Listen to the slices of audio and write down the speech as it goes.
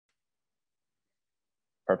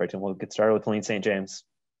Perfect. And we'll get started with Helene St. James.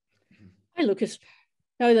 Hi, Lucas.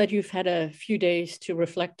 Now that you've had a few days to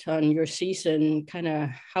reflect on your season, kind of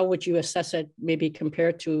how would you assess it, maybe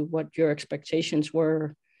compared to what your expectations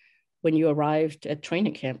were when you arrived at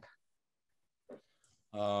training camp?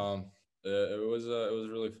 It was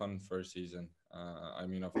really fun first season. I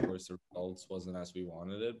mean, of course, the results wasn't as we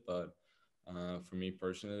wanted it, but for me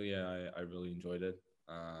personally, I really enjoyed it.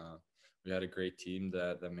 We had a great team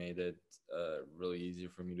that made it really easy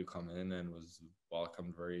for me to come in and was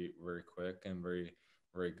welcomed very, very quick and very,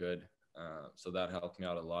 very good. So that helped me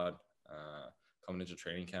out a lot. Coming into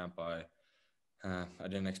training camp, I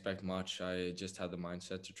didn't expect much. I just had the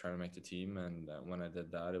mindset to try to make the team, and when I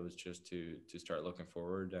did that, it was just to start looking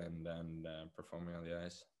forward and then performing on the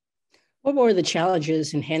ice. What were the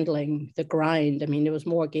challenges in handling the grind? I mean, there was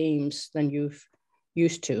more games than you've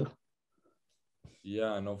used to.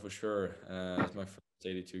 Yeah, no, for sure. It's my first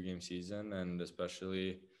 82 game season, and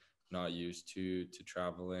especially not used to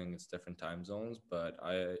traveling. It's different time zones, but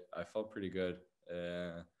I felt pretty good.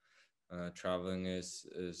 Traveling is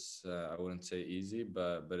I wouldn't say easy,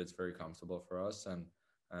 but it's very comfortable for us, and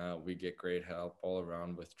we get great help all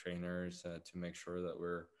around with trainers to make sure that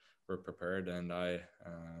we're prepared. And I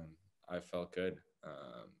felt good.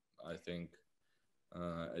 I think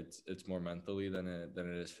it's more mentally than it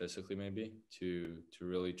is physically, maybe to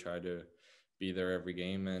really try to be there every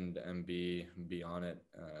game and be on it.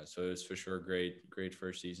 So it's for sure great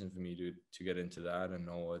first season for me to get into that and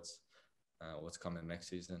know what's coming next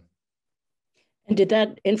season. And did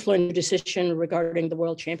that influence your decision regarding the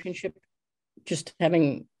World Championship, just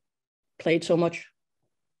having played so much?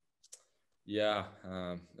 Yeah,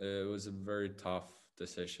 it was a very tough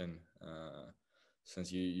decision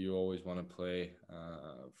since you always want to play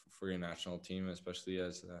for your national team, especially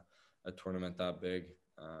as a tournament that big.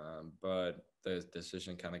 But the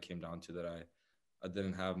decision kind of came down to that I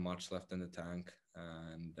didn't have much left in the tank,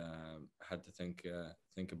 and had to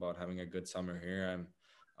think about having a good summer here.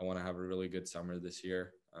 I want to have a really good summer this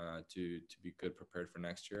year to be good prepared for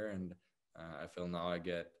next year, and I feel now I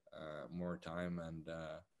get more time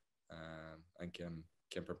and can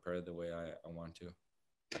prepare the way I want to.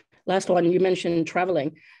 Last one, you mentioned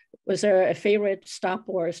traveling. Was there a favorite stop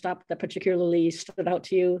or a stop that particularly stood out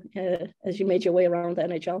to you as you made your way around the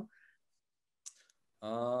NHL?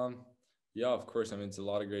 Yeah, of course. I mean, it's a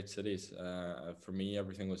lot of great cities. For me,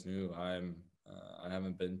 everything was new. I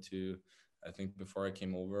haven't been to. I think before I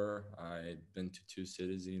came over, I'd been to 2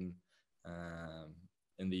 cities in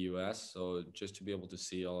the U.S. So just to be able to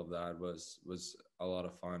see all of that was a lot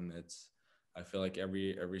of fun. I feel like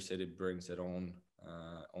every city brings its own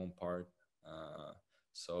part.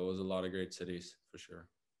 So it was a lot of great cities for sure.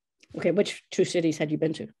 Okay, which 2 cities had you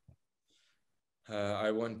been to?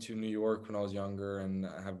 I went to New York when I was younger, and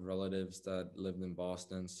I have relatives that lived in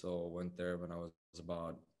Boston. So I went there when I was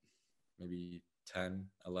about maybe 10,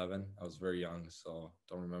 11. I was very young, so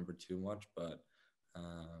don't remember too much, but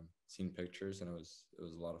seen pictures, and it was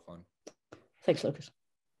a lot of fun. Thanks, Lucas.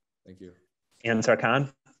 Thank you. And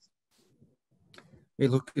Sarkhan? Hey,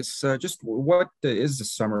 Lucas, just what is the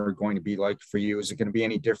summer going to be like for you? Is it going to be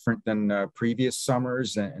any different than previous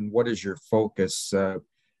summers? And what is your focus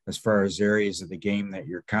as far as areas of the game that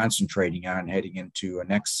you're concentrating on heading into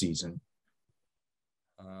next season?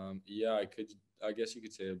 Yeah, I guess you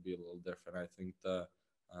could say it'll be a little different. I think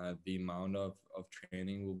the amount of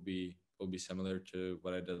training will be similar to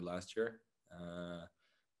what I did last year.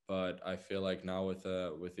 But I feel like now with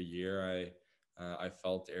a year, I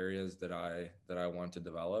felt areas that I want to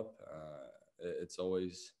develop. It's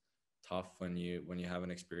always tough when you have an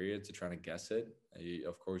experience to try to guess it.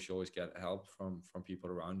 Of course, you always get help from people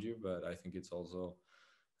around you, but I think it's also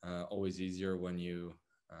always easier when you've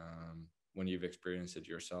experienced it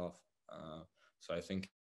yourself. So I think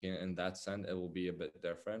in that sense, it will be a bit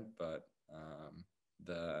different, but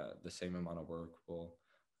the same amount of work will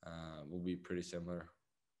be pretty similar.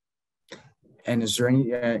 And is there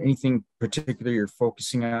anything particular you're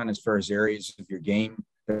focusing on as far as areas of your game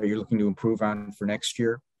that you're looking to improve on for next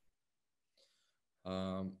year?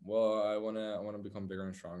 Well, I wanna become bigger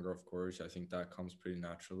and stronger. Of course, I think that comes pretty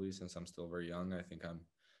naturally since I'm still very young. I think I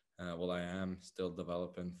am still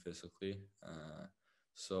developing physically.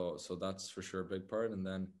 So that's for sure a big part. And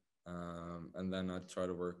then I try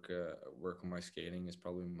to work on my skating is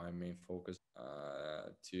probably my main focus.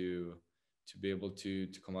 To be able to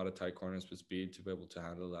come out of tight corners with speed, to be able to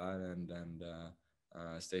handle that and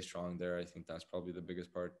stay strong there. I think that's probably the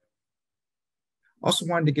biggest part. Also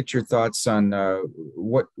wanted to get your thoughts on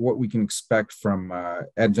what we can expect from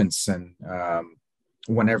Edvinsson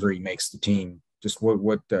whenever he makes the team. Just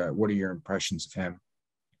what are your impressions of him?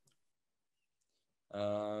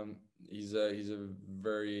 He's a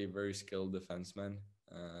very very skilled defenseman,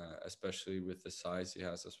 especially with the size he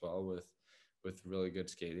has as well, with really good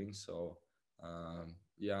skating. So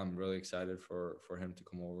yeah, I'm really excited for him to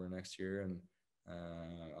come over next year, and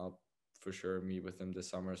I'll for sure meet with him this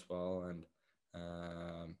summer as well,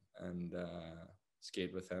 and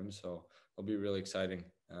skate with him. So it'll be really exciting.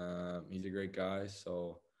 He's a great guy,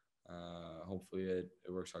 so hopefully it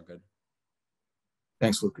works out good.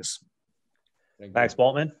 Thanks, Lucas. Thank Max you.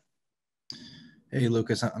 Boltman. Hey,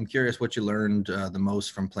 Lucas, I'm curious what you learned the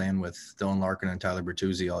most from playing with Dylan Larkin and Tyler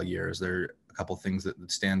Bertuzzi all year. Is there a couple things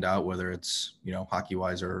that stand out, whether it's,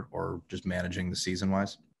 hockey-wise or just managing the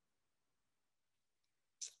season-wise?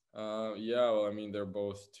 Yeah, well, I mean, they're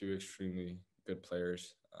both two extremely good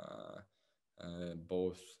players.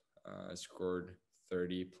 Both scored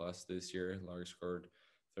 30 plus this year. Lark scored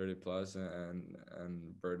 30 plus, and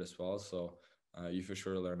Bird as well. So you for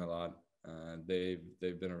sure learn a lot.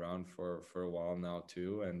 They've been around for a while now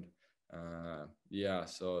too, and yeah,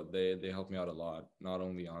 so they helped me out a lot, not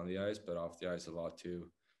only on the ice but off the ice a lot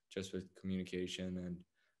too, just with communication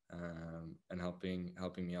and helping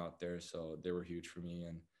me out there. So they were huge for me,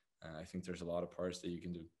 and I think there's a lot of parts that you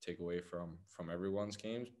can take away from everyone's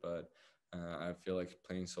games, but I feel like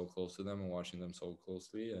playing so close to them and watching them so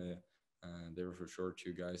closely, they were for sure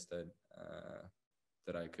two guys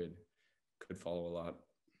that I could follow a lot.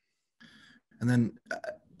 And then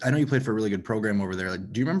I know you played for a really good program over there.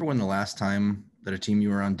 Like, do you remember when the last time that a team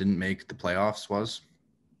you were on didn't make the playoffs was?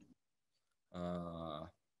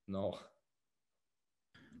 No.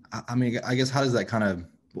 I mean, I guess how does that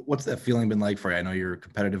what's that feeling been like for you? I know you're a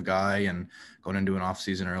competitive guy and going into an off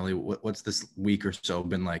season early. What's this week or so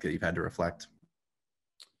been like that you've had to reflect?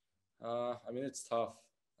 I mean, it's tough.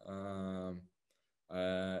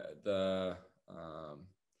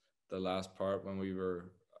 The last part when we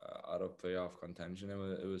were out of playoff contention,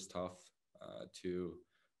 it was tough to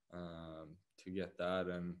get that,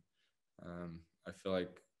 and I feel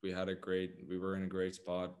like we were in a great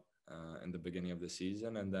spot in the beginning of the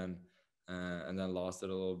season, and then lost it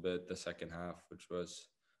a little bit the second half, which was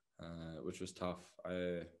tough.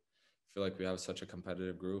 I feel like we have such a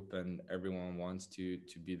competitive group, and everyone wants to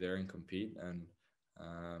be there and compete. And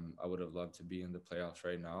I would have loved to be in the playoffs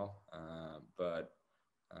right now, but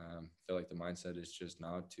I feel like the mindset is just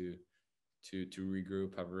now to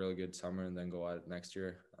regroup, have a really good summer, and then go at it next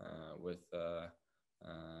year with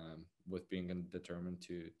being determined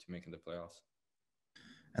to making the playoffs.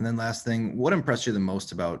 And then last thing, what impressed you the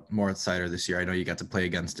most about Moritz Seider this year? I know you got to play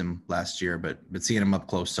against him last year, but seeing him up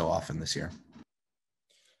close so often this year.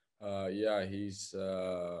 Yeah, he's.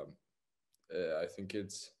 I think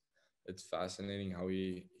it's fascinating how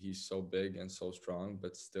he's so big and so strong,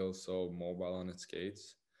 but still so mobile on his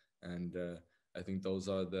skates. And I think those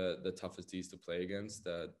are the toughest Ds to play against.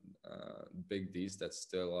 That big Ds that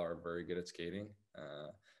still are very good at skating.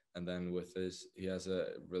 And then with he has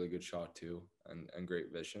a really good shot too, and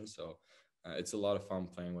great vision. So it's a lot of fun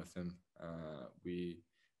playing with him. We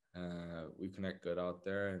connect good out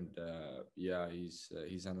there, and yeah, he's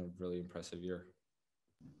had a really impressive year.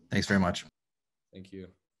 Thanks very much. Thank you.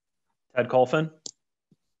 Ted Colfin.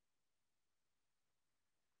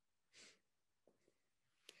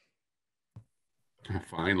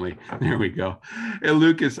 Finally, there we go. Hey,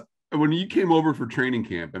 Lucas, when you came over for training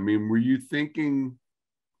camp, I mean, were you thinking,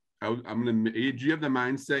 did you have the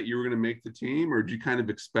mindset you were going to make the team, or did you kind of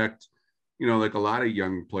expect, like a lot of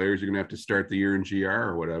young players, you're going to have to start the year in GR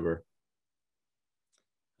or whatever?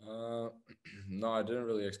 No, I didn't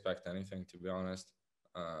really expect anything, to be honest.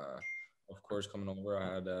 Of course, coming over,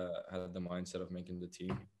 I had the mindset of making the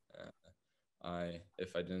team.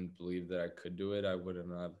 If I didn't believe that I could do it, I wouldn't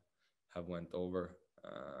have went over.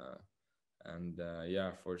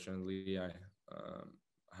 Yeah, fortunately, I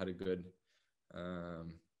had a good,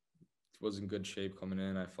 was in good shape coming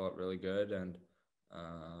in. I felt really good, and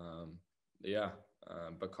yeah,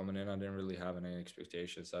 but coming in, I didn't really have any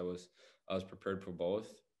expectations. I was prepared for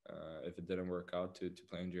both. If it didn't work out to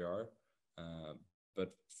play in GR,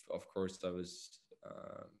 but of course, I was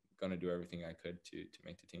gonna do everything I could to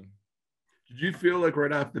make the team. Did you feel like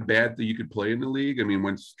right off the bat that you could play in the league? I mean,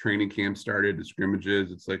 once training camp started, the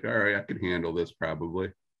scrimmages, it's like, all right, I could handle this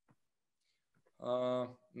probably. No,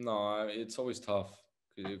 it's always tough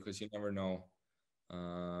because you never know.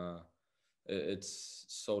 It's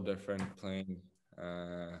so different playing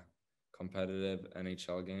competitive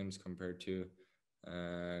NHL games compared to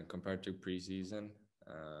preseason.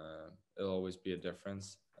 It'll always be a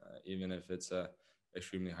difference, even if it's a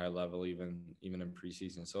extremely high level, even in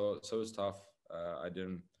preseason. So it's tough. I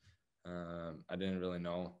didn't really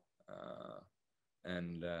know,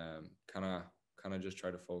 and kind kind of just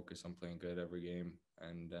try to focus on playing good every game.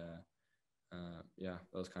 And yeah,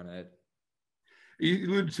 that was kind of it. You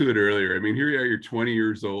alluded to it earlier. I mean, here you are, you're 20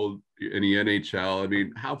 years old in the NHL. I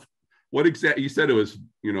mean, what exactly, you said it was,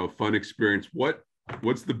 a fun experience.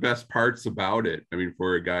 What's the best parts about it? I mean,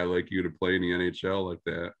 for a guy like you to play in the NHL like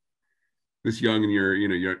that, this young in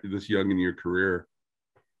your career.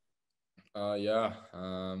 Yeah.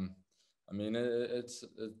 I mean,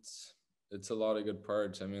 it's a lot of good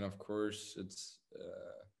parts. I mean, of course, it's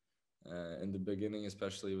in the beginning,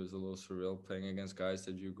 especially, it was a little surreal playing against guys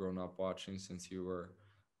that you've grown up watching since you were,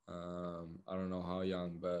 I don't know how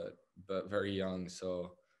young, but very young.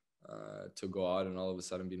 So to go out and all of a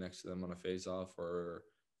sudden be next to them on a face-off or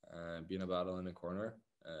be in a battle in a corner,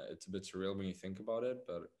 it's a bit surreal when you think about it.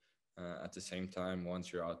 But at the same time,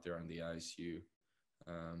 once you're out there on the ice,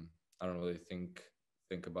 I don't really think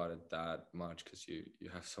about it that much because you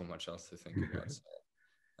have so much else to think about. So,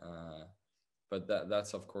 but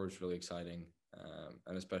that's of course really exciting,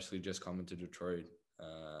 and especially just coming to Detroit,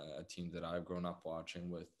 a team that I've grown up watching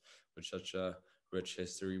with such a rich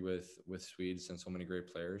history with Swedes and so many great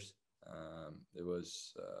players. It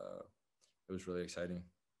was really exciting.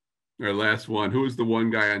 All right, last one. Who was the one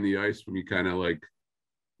guy on the ice when you kind of like,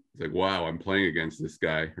 it's like, wow, I'm playing against this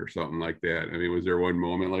guy or something like that? I mean, was there one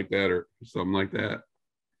moment like that or something like that?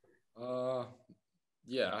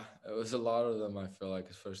 Yeah, it was a lot of them, I feel like,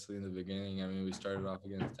 especially in the beginning. I mean, we started off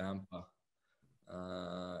against Tampa,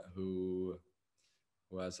 who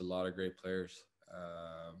has a lot of great players.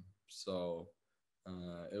 So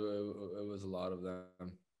it was a lot of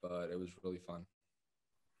them, but it was really fun.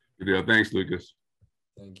 Good deal. Thanks, Lucas.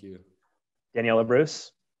 Thank you. Daniela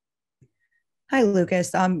Bruce. Hi,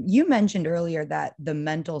 Lucas. You mentioned earlier that the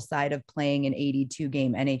mental side of playing an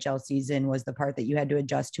 82-game NHL season was the part that you had to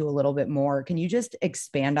adjust to a little bit more. Can you just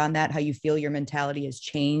expand on that, how you feel your mentality has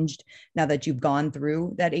changed now that you've gone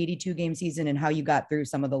through that 82-game season and how you got through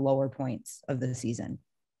some of the lower points of the season?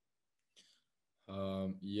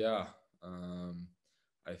 Yeah.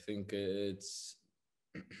 I think it's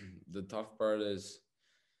the tough part is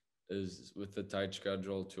with the tight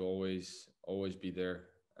schedule to always be there.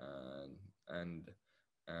 And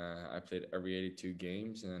I played every 82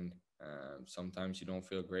 games, and sometimes you don't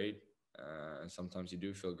feel great, and sometimes you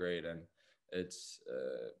do feel great, and it's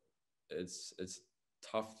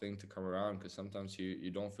tough thing to come around because sometimes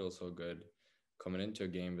you don't feel so good coming into a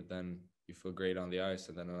game, but then you feel great on the ice,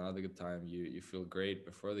 and then another good time you feel great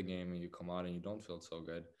before the game, and you come out and you don't feel so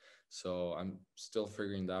good. So I'm still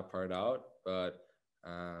figuring that part out, but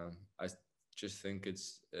I just think it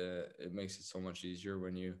makes it so much easier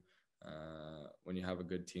when you have a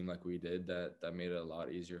good team like we did. That made it a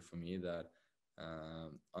lot easier for me. That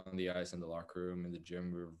on the ice, in the locker room, in the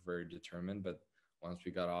gym, we were very determined. But once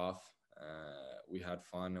we got off, we had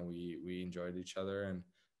fun and we enjoyed each other. And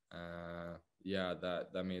yeah,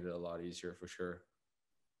 that made it a lot easier for sure.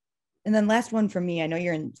 And then last one for me, I know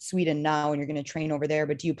you're in Sweden now and you're going to train over there,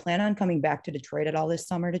 but do you plan on coming back to Detroit at all this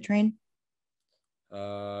summer to train?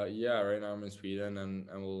 Yeah, right now I'm in Sweden, and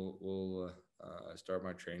we'll start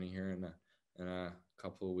my training here in a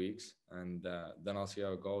couple of weeks, and then I'll see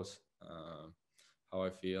how it goes. How I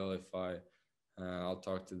feel. If I'll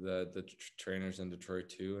talk to the trainers in Detroit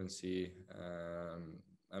too and see.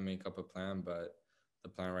 I make up a plan, but the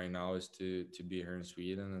plan right now is to be here in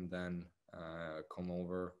Sweden and then come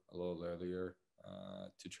over a little earlier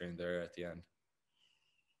to train there at the end.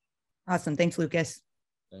 Awesome. Thanks, Lucas.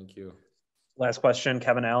 Thank you. Last question,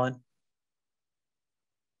 Kevin Allen.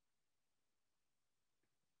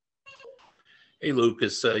 Hey,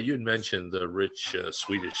 Lucas, you had mentioned the rich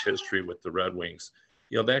Swedish history with the Red Wings.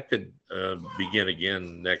 That could begin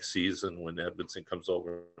again next season when Edmondson comes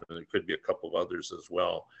over, and there could be a couple of others as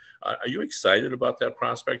well. Are you excited about that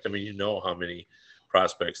prospect? I mean, you know how many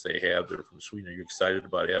prospects they have. They're from Sweden. Are you excited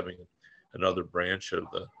about having another branch of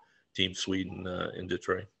the Team Sweden in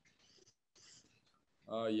Detroit?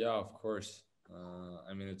 Yeah, of course.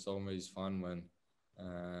 I mean, it's always fun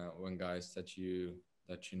when guys that you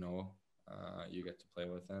know you get to play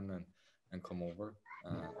with them and come over.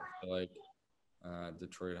 I feel like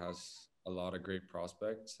Detroit has a lot of great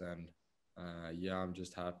prospects, and yeah, I'm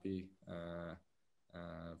just happy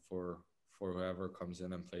for whoever comes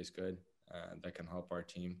in and plays good that can help our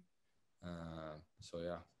team. So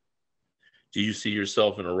yeah. Do you see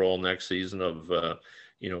yourself in a role next season of,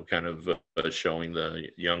 kind of showing the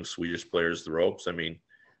young Swedish players the ropes? I mean,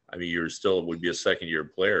 you're still would be a second-year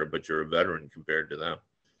player, but you're a veteran compared to them.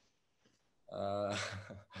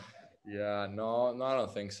 Yeah, no, I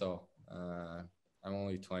don't think so. I'm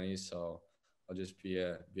only 20, so I'll just be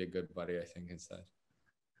a good buddy, I think, instead.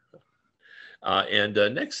 And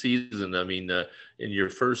next season, I mean, in your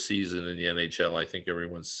first season in the NHL, I think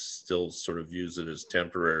everyone still sort of views it as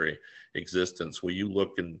temporary existence. Will you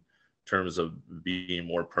look in terms of being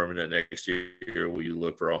more permanent next year? Will you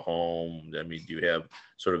look for a home? I mean, do you have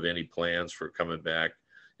sort of any plans for coming back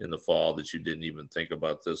in the fall that you didn't even think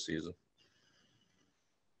about this season?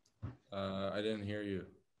 I didn't hear you.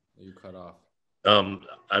 You cut off.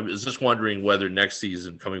 I was just wondering whether next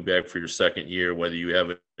season, coming back for your second year, whether you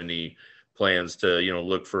have any plans to,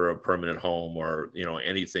 look for a permanent home or,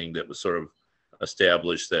 anything that was sort of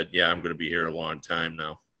established that, yeah, I'm going to be here a long time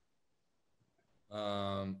now.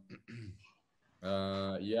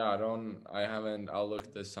 Yeah, I haven't, I'll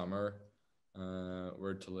look this summer,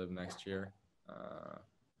 where to live next year.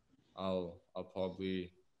 I'll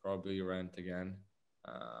probably rent again,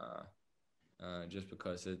 just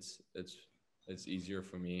because it's easier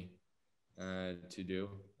for me, to do.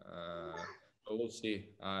 But we'll see.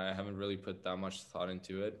 I haven't really put that much thought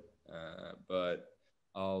into it, but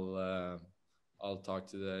I'll talk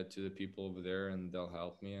to the people over there, and they'll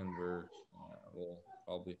help me, and we'll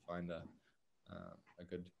probably find a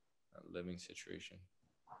good living situation.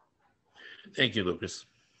 Thank you, Lucas.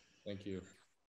 Thank you.